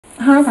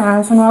Hi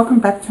guys, and welcome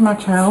back to my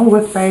channel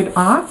with Bade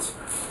Art.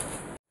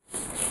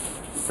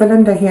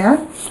 Belinda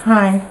here.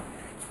 Hi.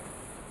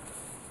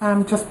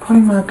 I'm just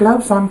putting my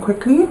gloves on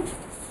quickly.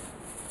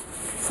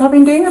 So I've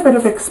been doing a bit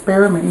of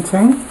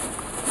experimenting,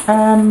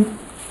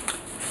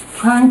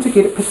 trying to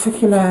get a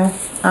particular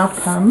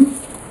outcome,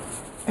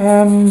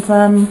 and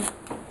I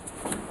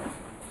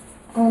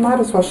might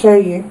as well show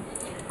you.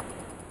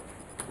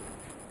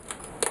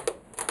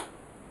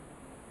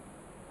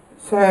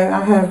 So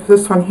I have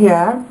this one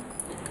here,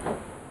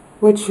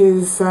 which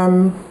is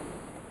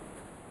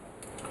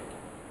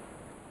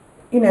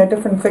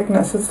different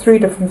thicknesses, 3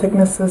 different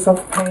thicknesses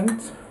of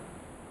paint,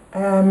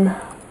 and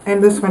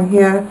this one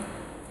here,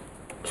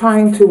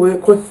 trying to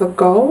work with the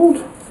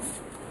gold,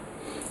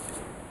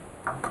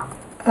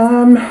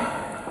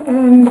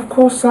 and of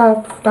course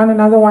I've done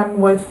another one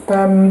with,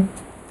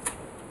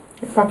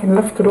 if I can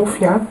lift it off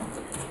here,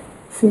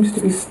 seems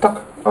to be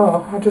stuck.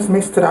 Oh, I just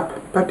messed it up,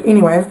 but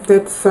anyway,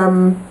 that's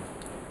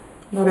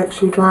not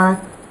actually dry.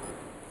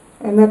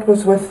 And that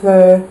was with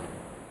the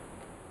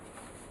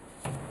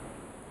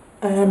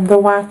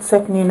white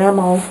satin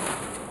enamel.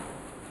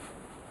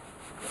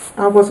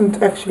 I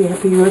wasn't actually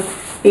happy with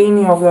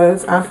any of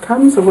those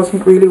outcomes. It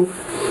wasn't really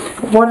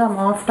what I'm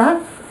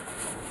after.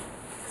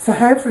 So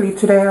hopefully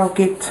today I'll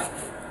get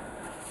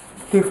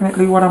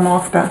definitely what I'm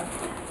after.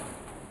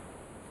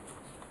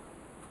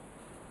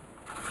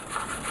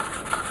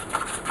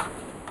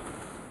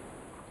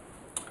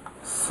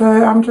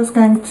 So I'm just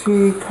going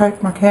to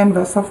coat my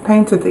canvas. I've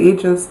painted the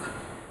edges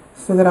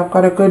so that I've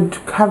got a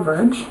good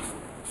coverage.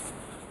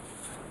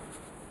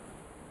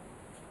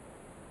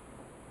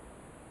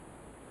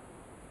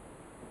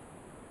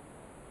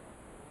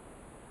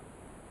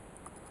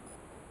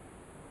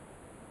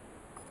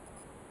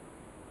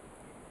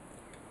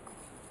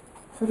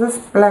 So this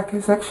black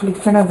is actually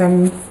thinner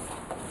than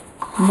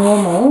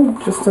normal,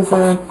 just as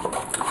a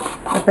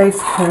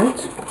base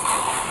coat.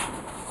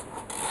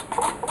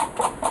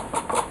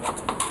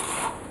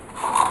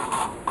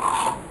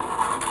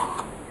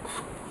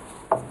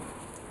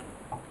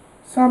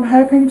 So I'm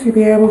hoping to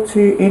be able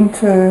to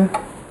enter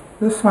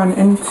this one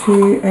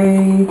into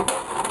an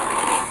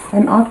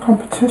art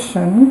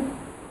competition.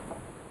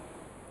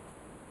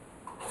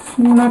 It's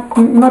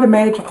not a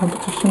major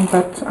competition,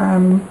 but I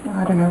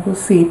don't know, we'll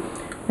see.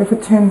 If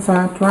it turns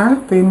out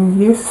right, then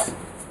yes.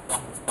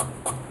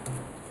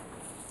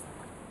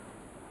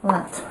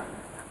 Right,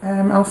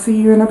 I'll see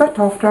you in a bit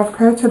after I've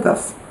coated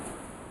this.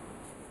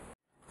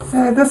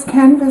 So this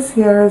canvas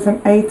here is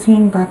an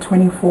 18 by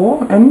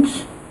 24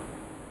 inch.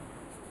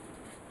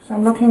 So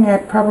I'm looking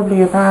at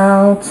probably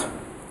about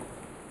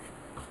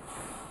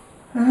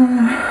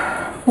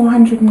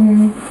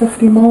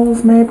 450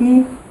 mils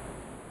maybe.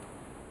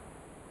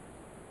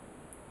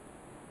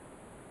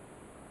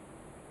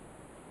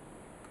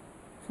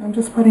 So I'm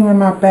just putting in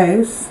my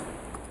base.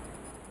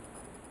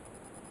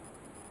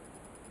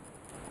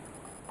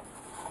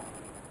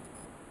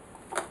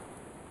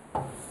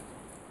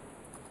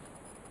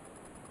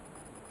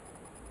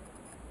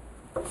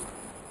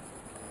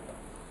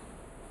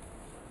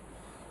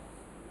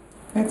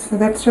 So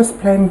that's just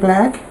plain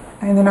black,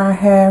 and then I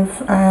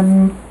have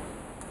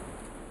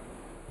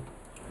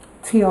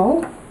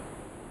teal,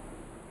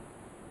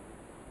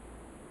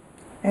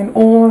 and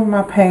all of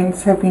my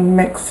paints have been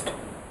mixed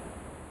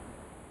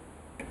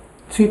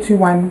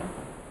 2:1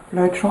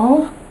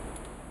 Floetrol,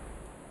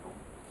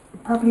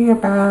 probably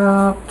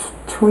about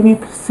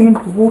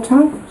 20%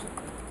 water,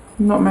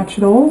 not much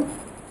at all.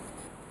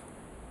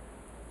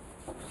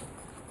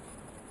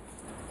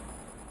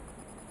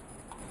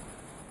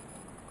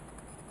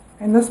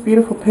 And this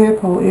beautiful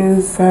purple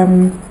is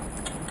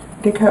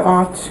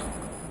Decoart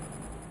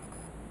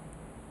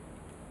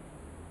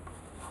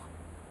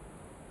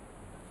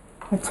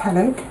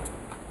metallic,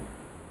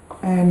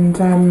 and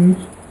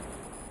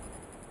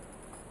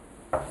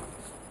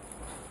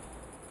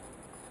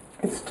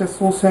it's just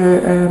also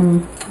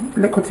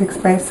Liquitex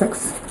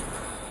Basics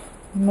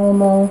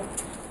normal,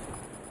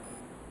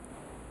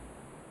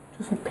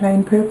 just a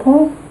plain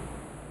purple.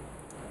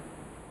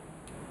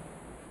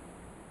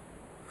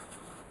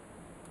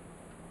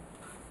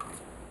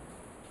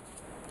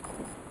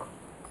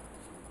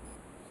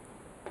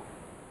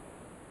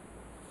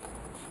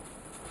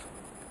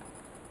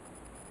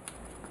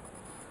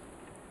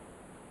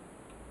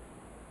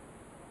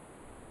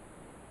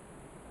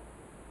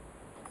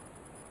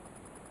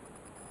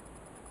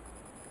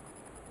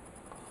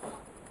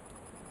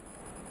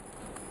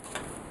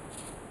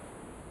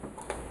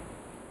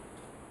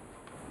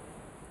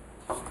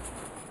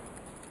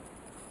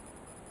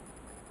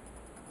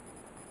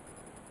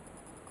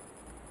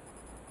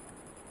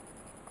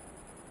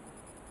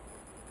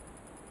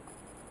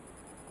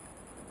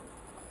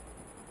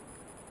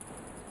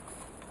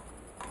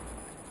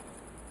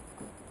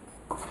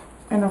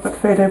 And I've got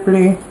photo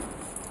blue,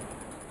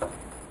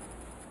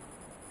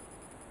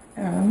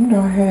 and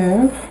I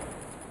have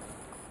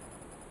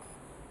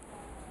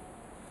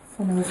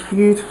some of this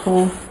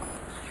beautiful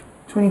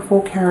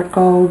 24 karat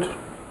gold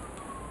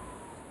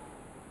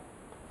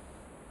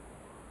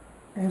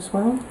as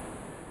well.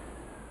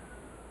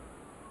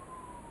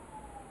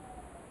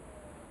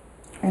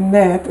 and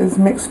that is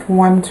mixed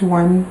 1 to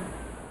 1.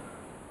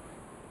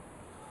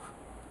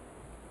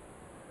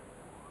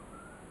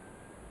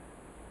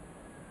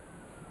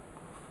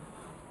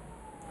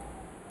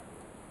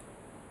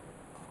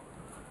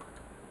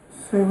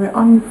 So we're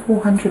on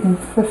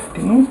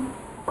 450.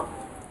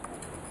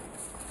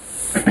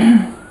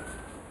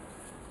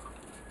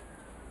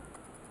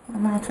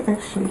 I'm now to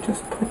actually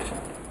just put a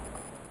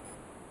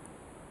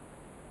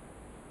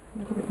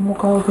little bit more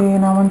gold there,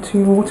 and I want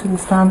to water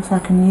this down so I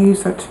can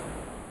use it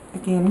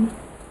again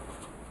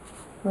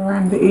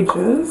around the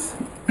edges.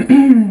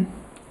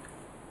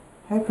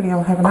 Hopefully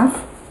I'll have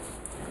enough.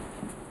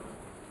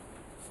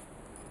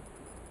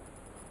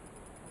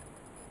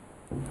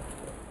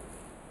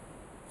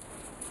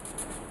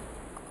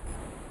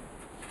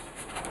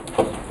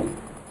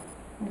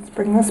 Let's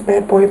bring this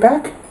bad boy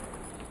back.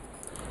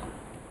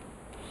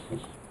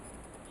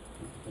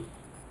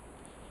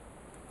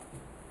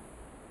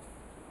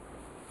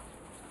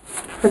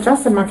 I've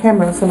adjusted my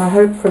cameras, and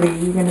hopefully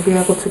you're going to be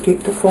able to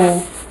get the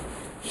full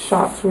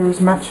shots or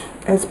as much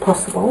as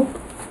possible.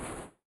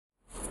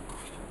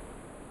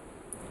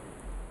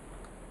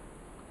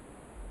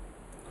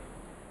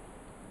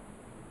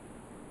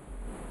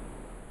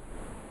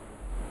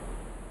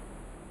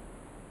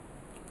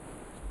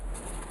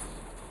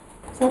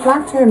 So I'd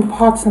like to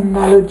impart some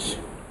knowledge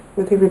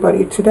with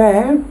everybody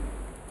today.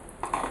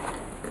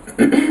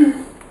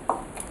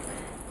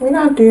 When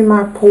I do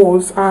my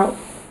pours, I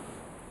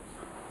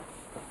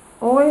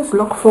always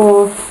look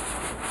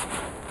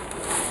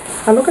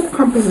at the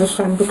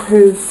composition,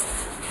 because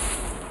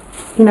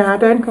you know, I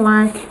don't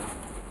like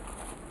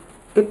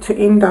it to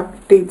end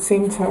up dead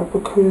center,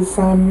 because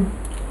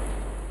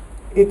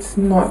it's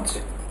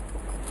not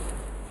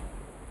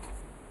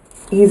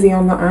easy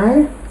on the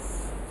eye.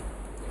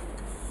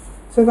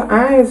 So the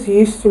eye is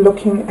used to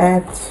looking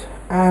at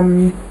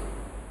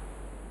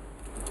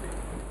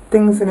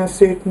things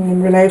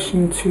in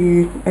relation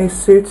to a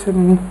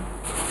certain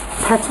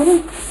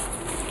pattern,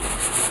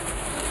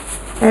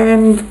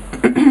 and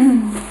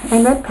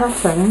that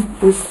pattern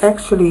is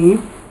actually,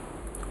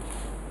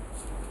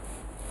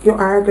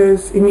 your eye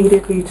goes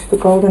immediately to the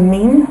golden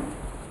mean.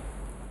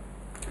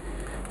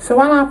 So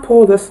while I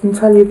pour this and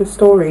tell you the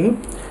story,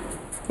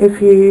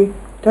 if you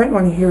don't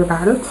want to hear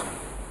about it,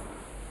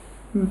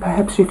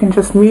 perhaps you can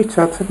just mute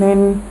it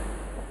and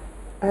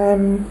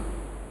then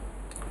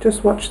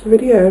just watch the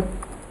video.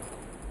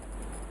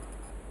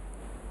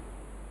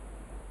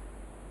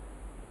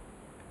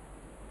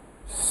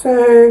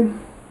 So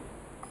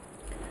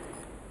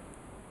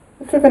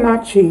the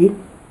Fibonacci,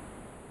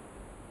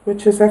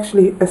 which is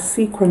actually a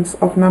sequence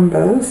of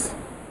numbers,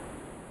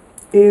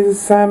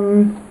 is that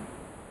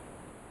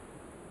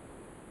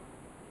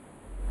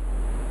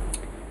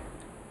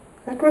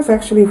was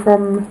actually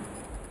from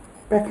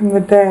back in the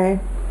day.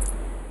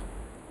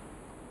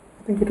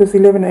 I think it was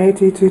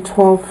 1180 to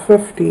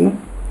 1250,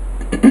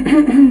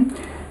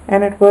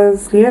 and it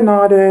was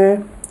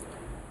Leonardo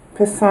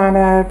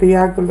Pisano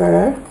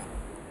Biagalo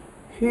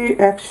who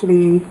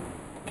actually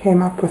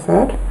came up with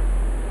it.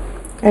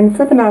 And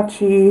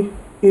Fibonacci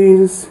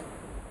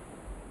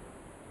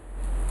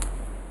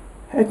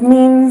it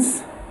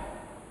means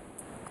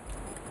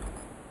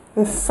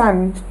the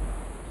son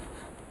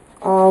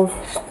of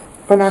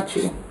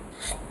Fibonacci.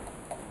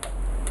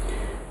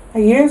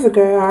 Years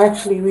ago I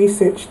actually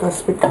researched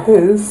this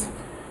because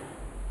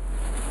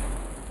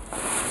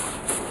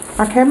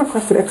I came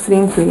across it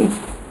accidentally,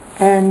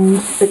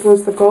 and it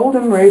was the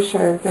golden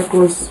ratio that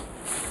was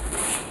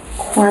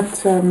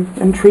quite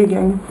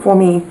intriguing for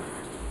me.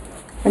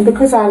 And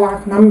because I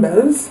like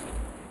numbers,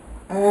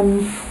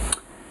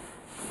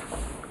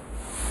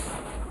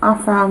 I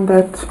found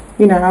that,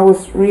 you know, I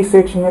was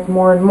researching it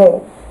more and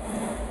more.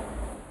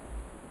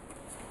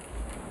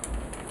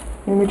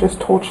 Let me just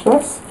torch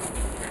this.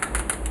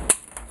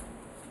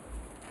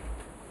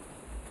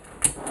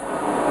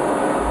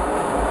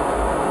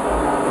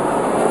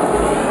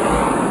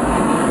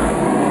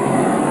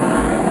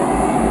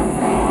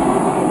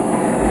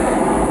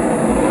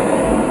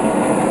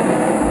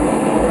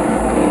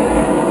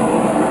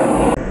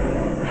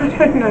 I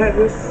don't know,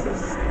 this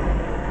is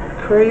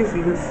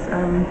crazy, this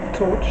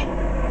torch.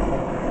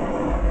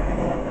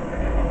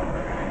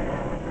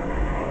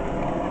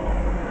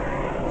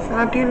 So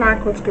I do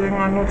like what's going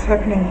on, what's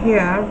happening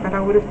here, but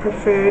I would have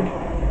preferred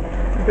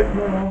a bit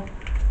more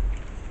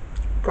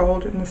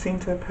gold in the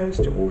center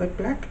opposed to all that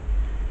black.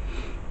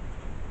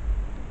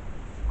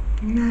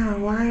 Now,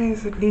 why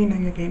is it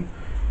leaning again?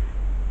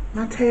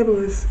 My table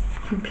is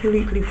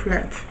completely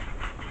flat.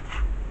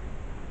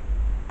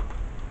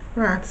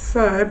 Right,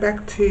 so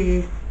back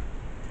to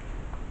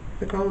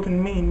the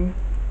golden mean.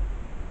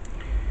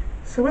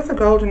 So with the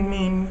golden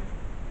mean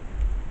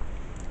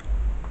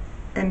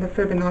and the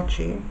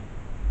Fibonacci,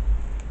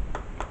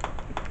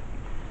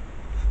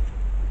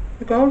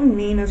 the golden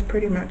mean is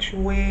pretty much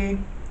where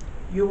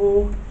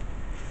your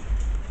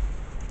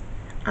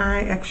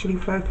eye actually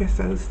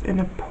focuses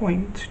in a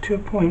point to a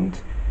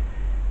point,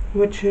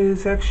 which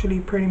is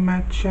actually pretty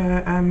much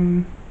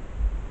goes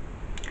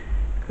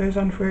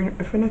on for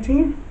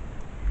infinity.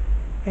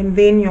 and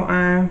then your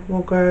eye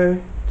will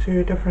go to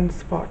a different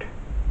spot,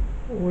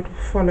 or it'll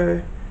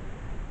follow.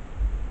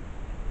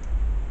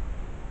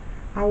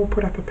 I will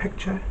put up a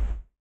picture.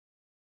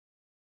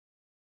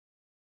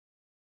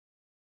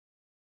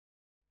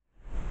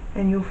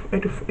 And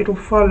it'll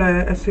follow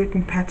a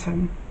certain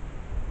pattern.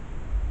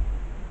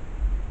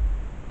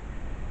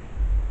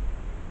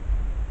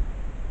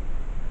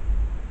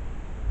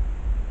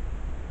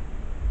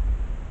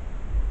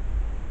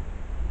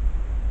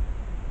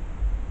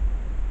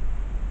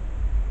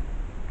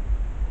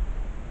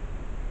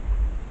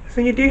 So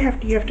you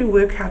have to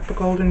work out the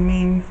golden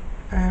mean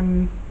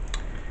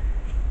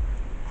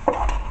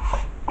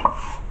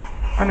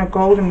on a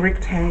golden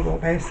rectangle,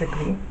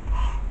 basically,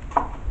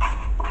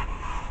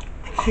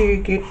 to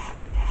get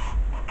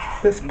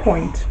this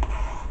point.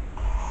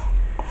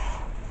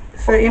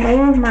 So in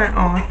all of my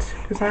art,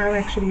 because I'm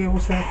actually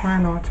also a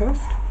fine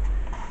artist,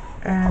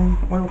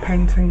 oil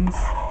paintings,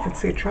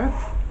 etc.,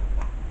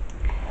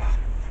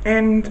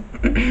 and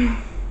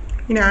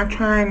you know, I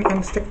try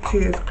and stick to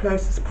as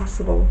close as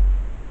possible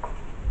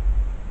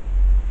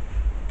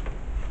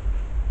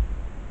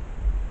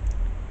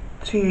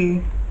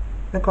to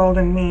the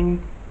golden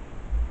mean.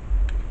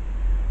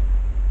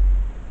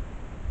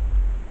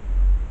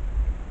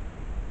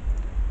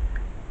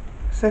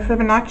 So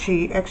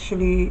Fibonacci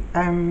actually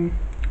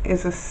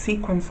is a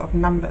sequence of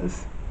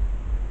numbers.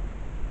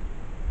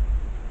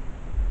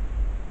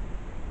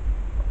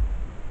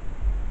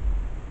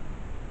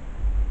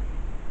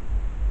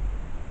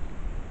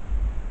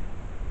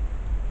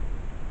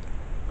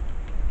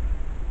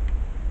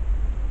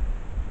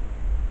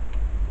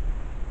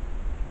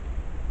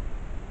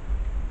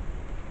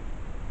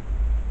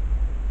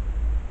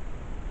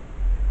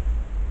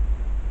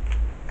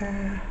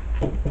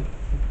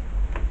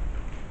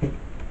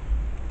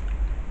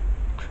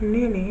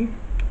 Clearly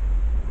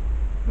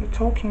the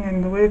talking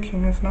and the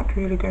working is not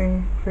really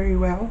going very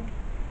well.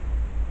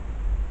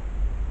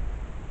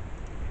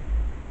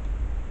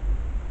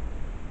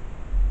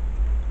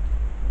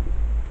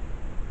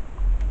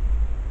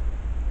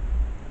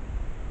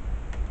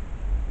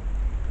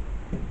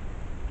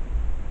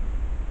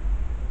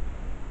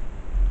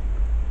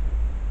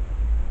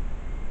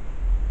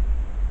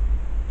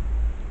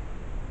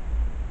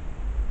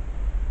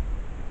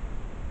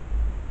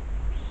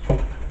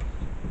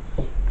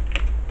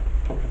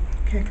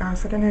 Okay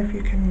guys, I don't know if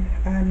you can,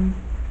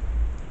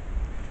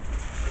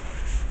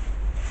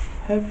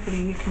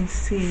 hopefully you can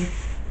see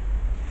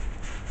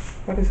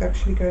what is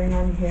actually going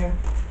on here.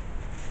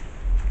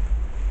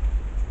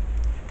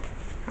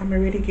 I'm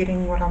already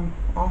getting what I'm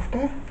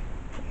after.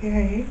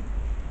 Yay.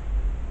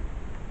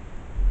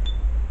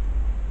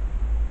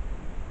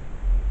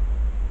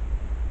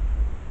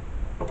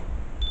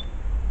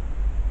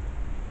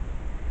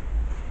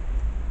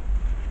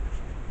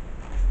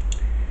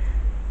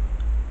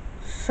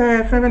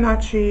 So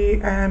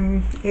Fibonacci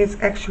is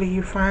actually,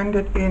 you find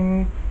it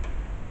in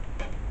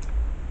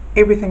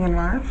everything in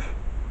life,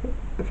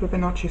 the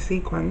Fibonacci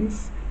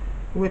sequence,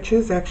 which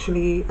is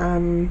actually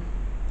a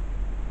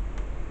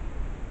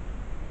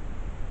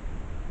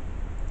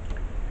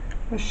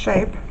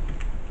shape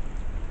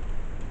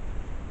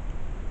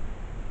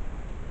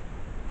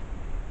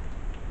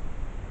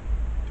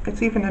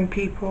it's even in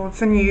people,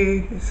 it's in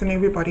you, it's in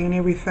everybody and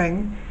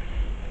everything.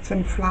 It's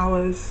in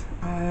flowers,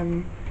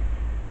 in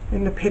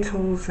the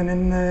petals, and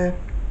in the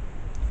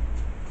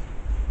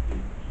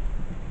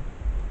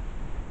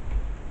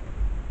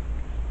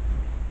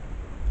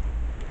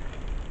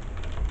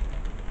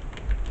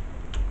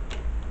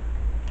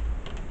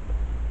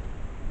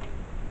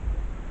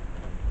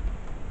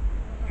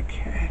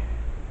okay.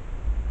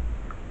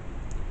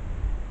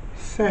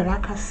 So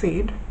like I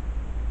said,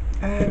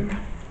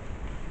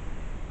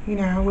 you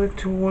know, I work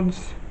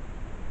towards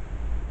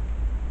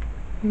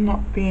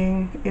not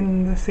being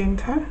in the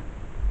center.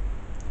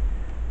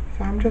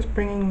 So I'm just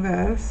bringing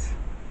this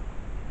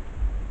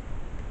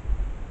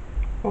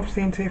off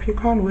center. If you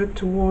can't work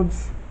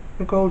towards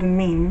the golden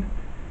mean,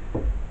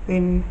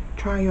 then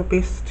try your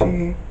best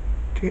to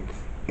get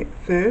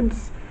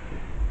thirds.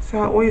 So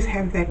I always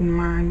have that in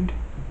mind.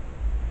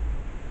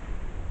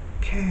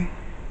 Okay,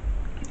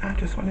 I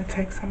just want to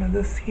take some of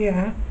this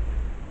here.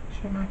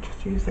 So I might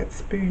just use that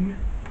spoon.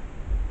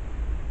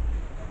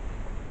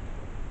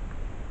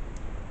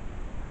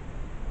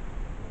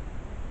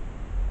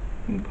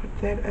 And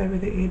put that over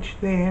the edge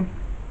there.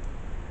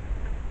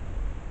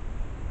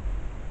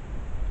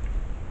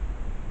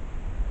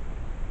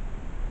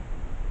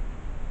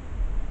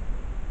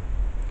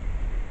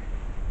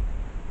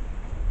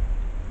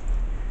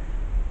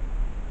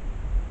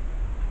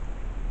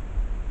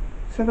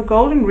 So the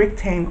golden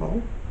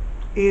rectangle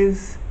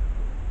is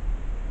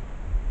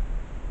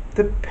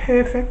the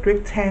perfect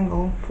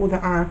rectangle for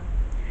the eye.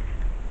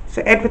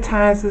 So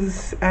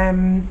advertisers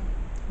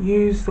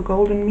use the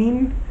golden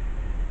mean,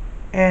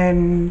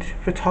 and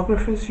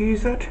photographers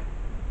use it.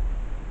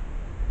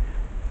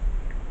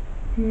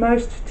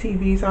 Most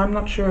TVs, I'm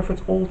not sure if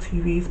it's all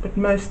TVs, but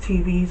most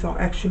TVs are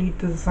actually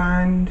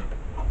designed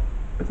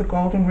with a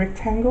golden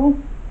rectangle.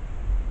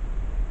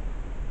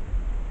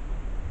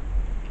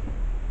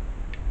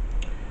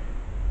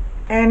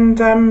 And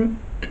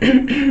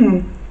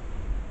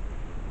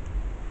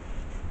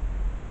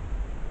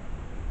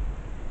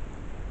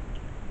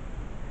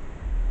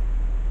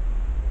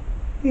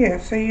yeah,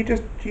 so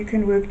you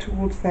can work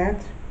towards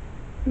that.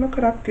 Look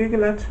it up,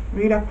 Google it,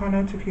 read up on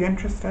it if you're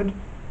interested.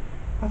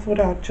 I thought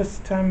I'd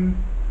just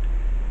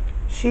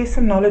share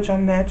some knowledge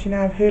on that. You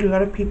know, I've heard a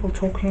lot of people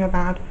talking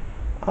about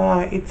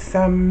it's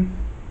the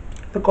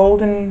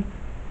golden,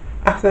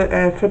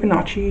 the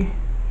Fibonacci.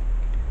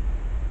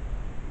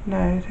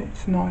 No,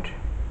 it's not.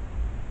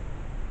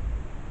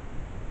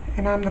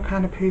 And I'm the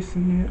kind of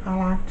person who I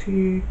like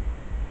to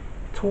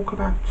talk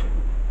about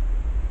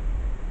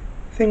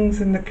things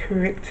in the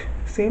correct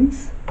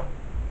sense,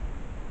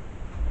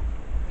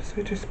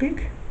 so to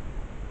speak.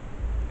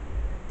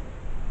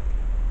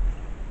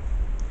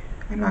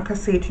 And like I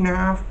said, you know,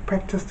 I've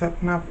practiced it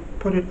and I've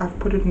put it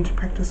into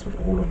practice with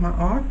all of my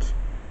art.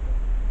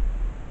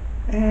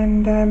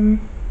 And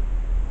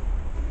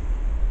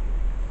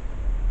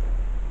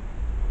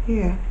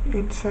yeah,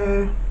 it's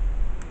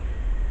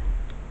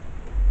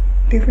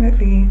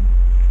definitely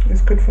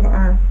is good for the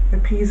eye,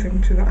 appeasing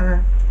to the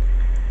eye.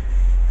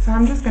 So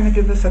I'm just going to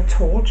give this a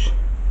torch,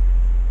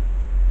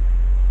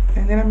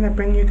 and then I'm going to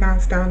bring you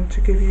guys down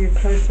to give you a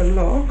closer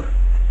look.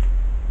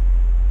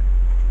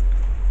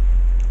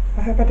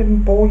 I hope I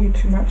didn't bore you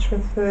too much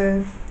with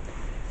the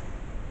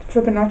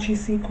Fibonacci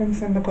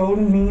sequence and the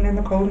golden mean and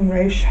the golden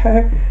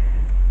ratio.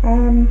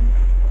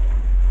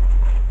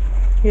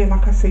 Yeah,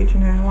 like I said, you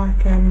know,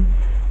 like when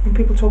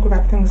people talk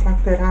about things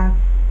like that,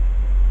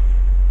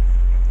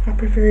 I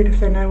prefer it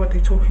if they know what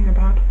they're talking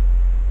about.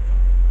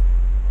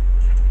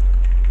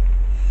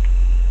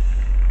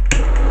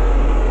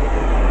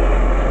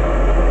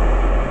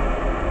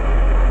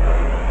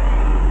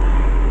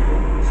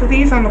 So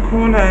these on the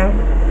corner,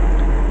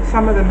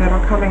 some of them that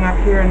are coming up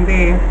here and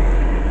there,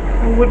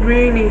 I would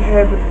really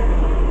have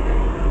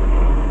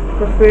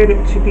preferred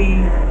it to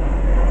be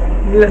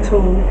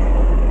little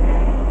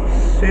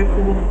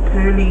circle,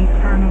 pearly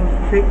kind of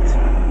effect.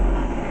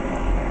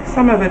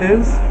 Some of it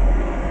is.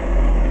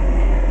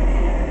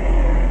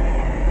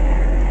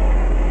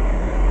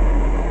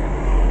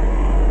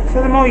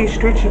 So the more you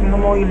stretch it and the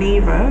more you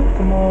leave it,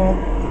 the more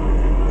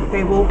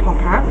they will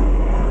pop up.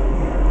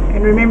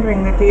 And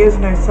remembering that there is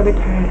no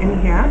silicone in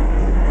here,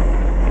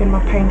 in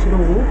my paint at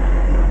all.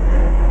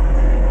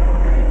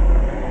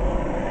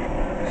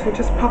 So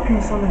just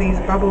popping some of these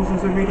bubbles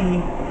is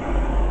already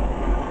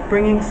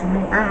bringing some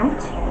more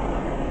out.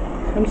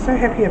 So I'm so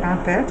happy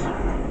about that.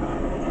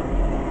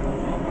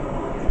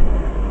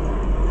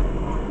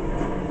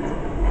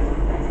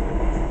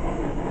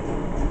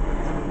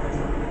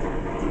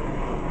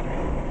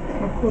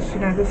 Of course, you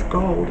know, this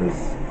gold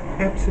is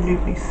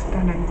absolutely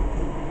stunning.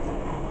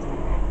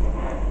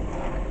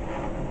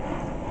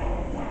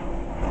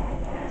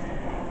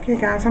 Okay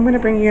guys, I'm going to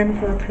bring you in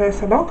for a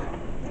closer look.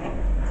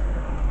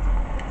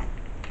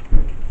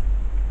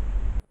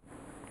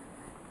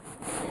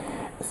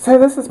 So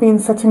this has been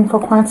sitting for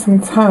quite some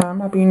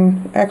time. I've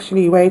been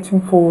actually waiting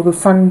for the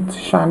sun to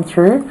shine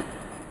through.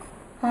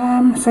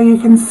 So you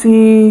can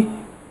see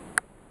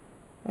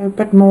a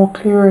bit more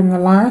clear in the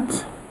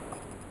light.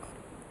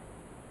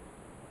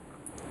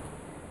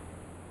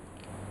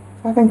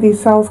 I think these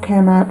cells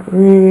came out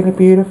really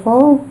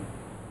beautiful.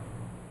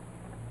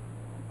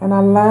 And I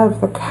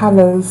love the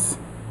colours.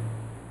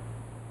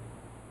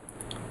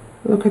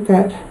 Look at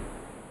that.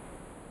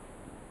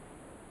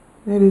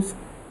 That is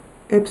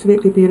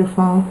absolutely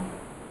beautiful.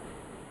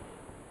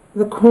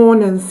 The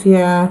corners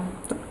here,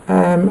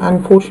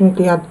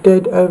 unfortunately I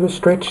did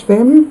overstretch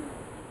them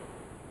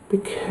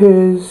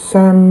because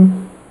I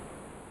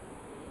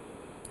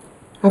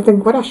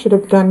think what I should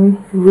have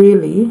done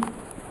really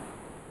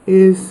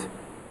is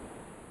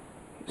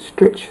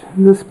stretch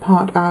this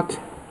part out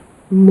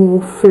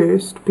more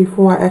first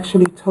before I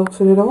actually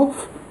tilted it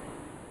off.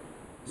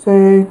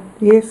 So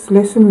yes,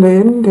 lesson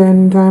learned,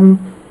 and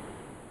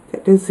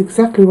that is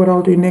exactly what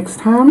I'll do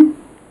next time.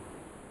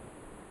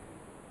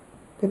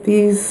 But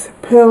these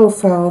pearl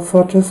cells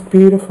are just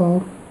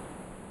beautiful.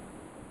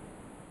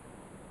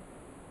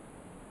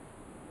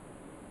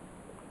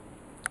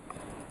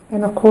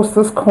 And of course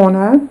this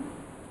corner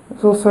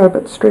is also a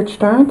bit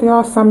stretched out. There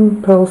are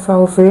some pearl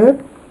cells there.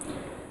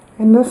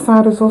 And this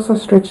side is also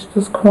stretched,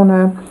 this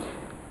corner.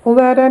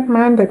 Although I don't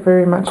mind that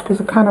very much because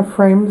it kind of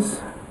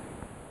frames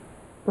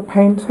the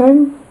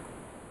painting.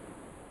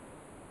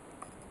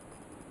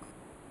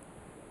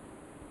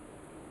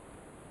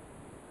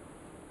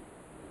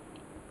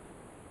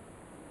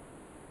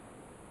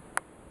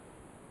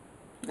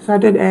 So I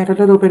did add a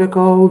little bit of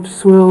gold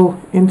swirl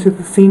into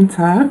the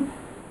center.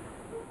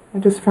 I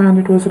just found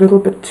it was a little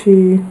bit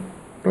too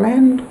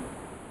bland.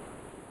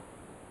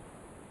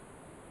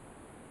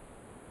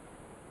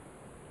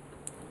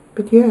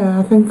 But yeah,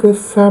 I think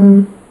this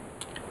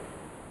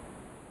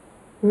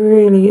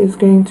really is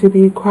going to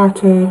be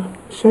quite a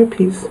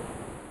showpiece.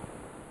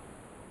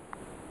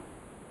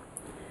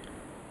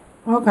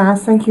 Well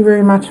guys, thank you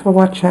very much for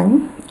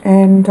watching,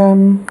 and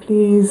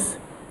please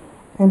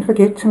don't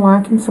forget to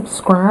like and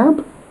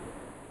subscribe,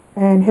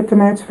 and hit the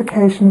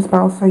notifications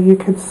bell so you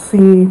could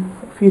see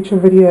future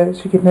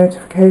videos. You get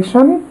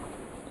notification.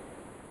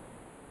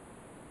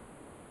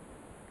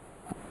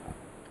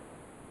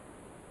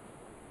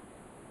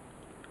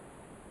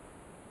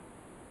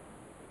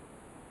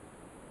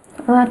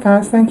 Alright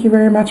guys, thank you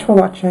very much for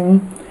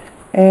watching,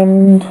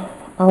 and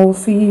I will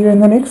see you in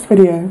the next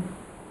video.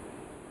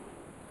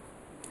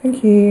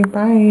 Thank you,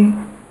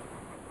 bye.